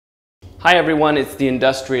Hi everyone, it's the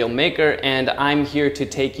Industrial Maker and I'm here to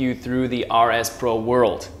take you through the RS Pro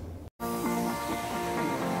world.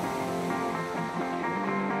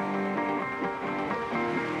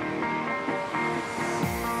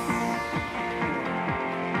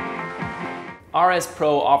 RS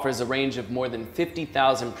Pro offers a range of more than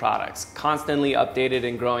 50,000 products, constantly updated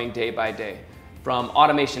and growing day by day. From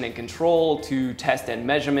automation and control to test and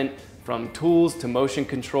measurement, from tools to motion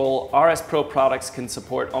control, RS Pro products can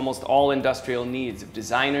support almost all industrial needs of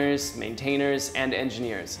designers, maintainers, and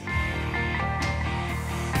engineers.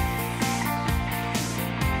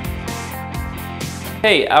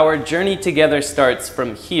 Hey, our journey together starts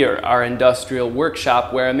from here, our industrial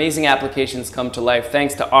workshop, where amazing applications come to life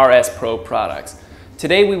thanks to RS Pro products.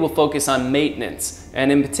 Today we will focus on maintenance,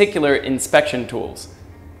 and in particular, inspection tools.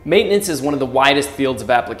 Maintenance is one of the widest fields of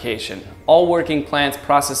application. All working plants,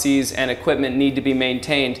 processes, and equipment need to be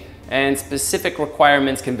maintained, and specific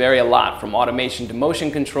requirements can vary a lot from automation to motion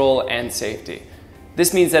control and safety.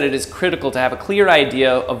 This means that it is critical to have a clear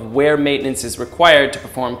idea of where maintenance is required to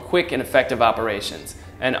perform quick and effective operations,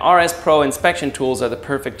 and RS Pro inspection tools are the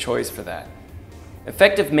perfect choice for that.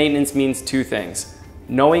 Effective maintenance means two things: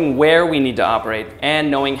 knowing where we need to operate and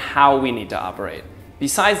knowing how we need to operate.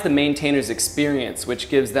 Besides the maintainer's experience, which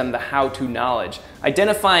gives them the how-to knowledge,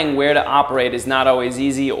 identifying where to operate is not always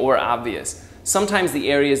easy or obvious. Sometimes the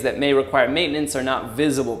areas that may require maintenance are not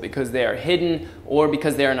visible because they are hidden or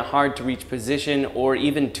because they are in a hard-to-reach position or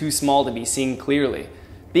even too small to be seen clearly.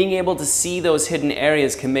 Being able to see those hidden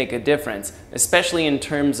areas can make a difference, especially in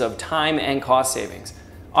terms of time and cost savings.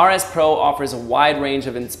 RS Pro offers a wide range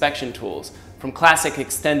of inspection tools, from classic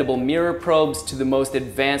extendable mirror probes to the most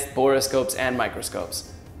advanced borescopes and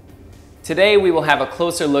microscopes. Today we will have a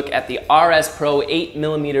closer look at the RS Pro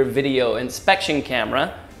 8mm video inspection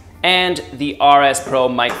camera and the RS Pro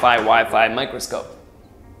Mic-Fi Wi-Fi microscope.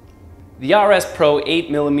 The RS Pro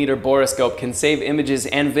 8mm borescope can save images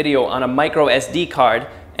and video on a micro SD card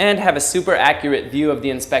and have a super accurate view of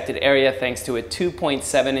the inspected area thanks to a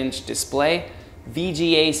 2.7-inch display,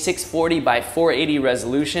 VGA 640 by 480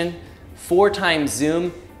 resolution, 4x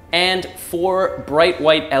zoom, and 4 bright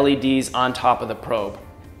white LEDs on top of the probe.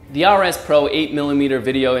 The RS Pro 8mm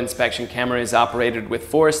video inspection camera is operated with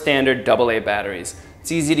 4 standard AA batteries.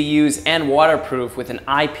 It's easy to use and waterproof with an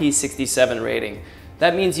IP67 rating.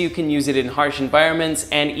 That means you can use it in harsh environments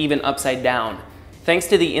and even upside down. Thanks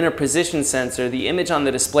to the inner position sensor, the image on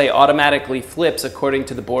the display automatically flips according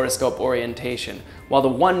to the borescope orientation, while the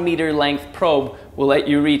 1 meter length probe will let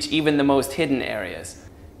you reach even the most hidden areas.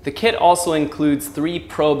 The kit also includes 3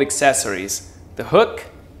 probe accessories: the hook,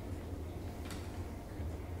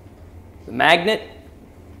 the magnet,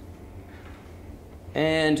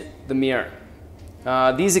 and the mirror.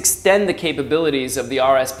 These extend the capabilities of the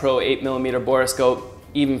RS Pro 8mm borescope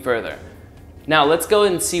even further. Now let's go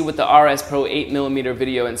and see what the RS Pro 8mm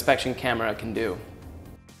video inspection camera can do.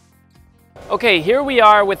 Okay, here we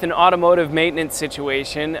are with an automotive maintenance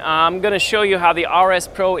situation. I'm going to show you how the RS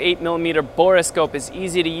Pro 8mm borescope is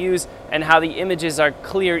easy to use and how the images are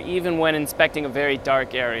clear even when inspecting a very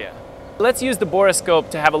dark area. Let's use the borescope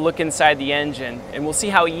to have a look inside the engine, and we'll see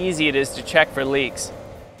how easy it is to check for leaks.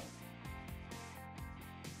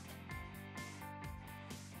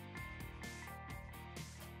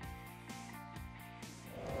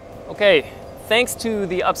 Okay, thanks to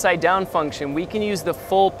the upside down function, we can use the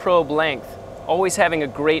full probe length, always having a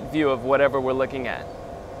great view of whatever we're looking at.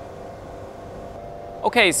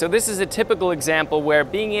 Okay, so this is a typical example where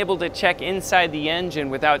being able to check inside the engine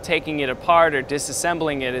without taking it apart or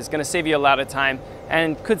disassembling it is going to save you a lot of time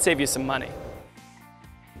and could save you some money.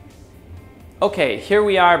 Okay, here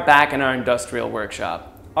we are back in our industrial workshop.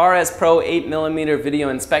 RS Pro 8mm video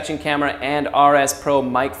inspection camera and RS Pro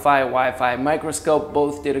Mic-Fi Wi-Fi microscope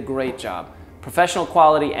both did a great job. Professional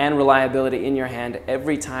quality and reliability in your hand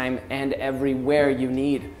every time and everywhere you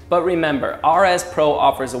need. But remember, RS Pro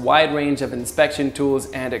offers a wide range of inspection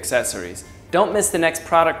tools and accessories. Don't miss the next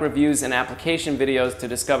product reviews and application videos to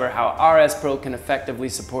discover how RS Pro can effectively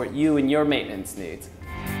support you and your maintenance needs.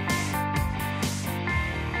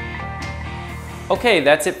 Okay,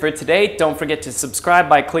 that's it for today. Don't forget to subscribe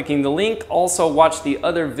by clicking the link. Also watch the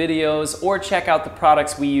other videos or check out the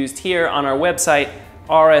products we used here on our website,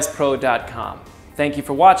 rspro.com. Thank you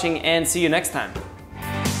for watching and see you next time.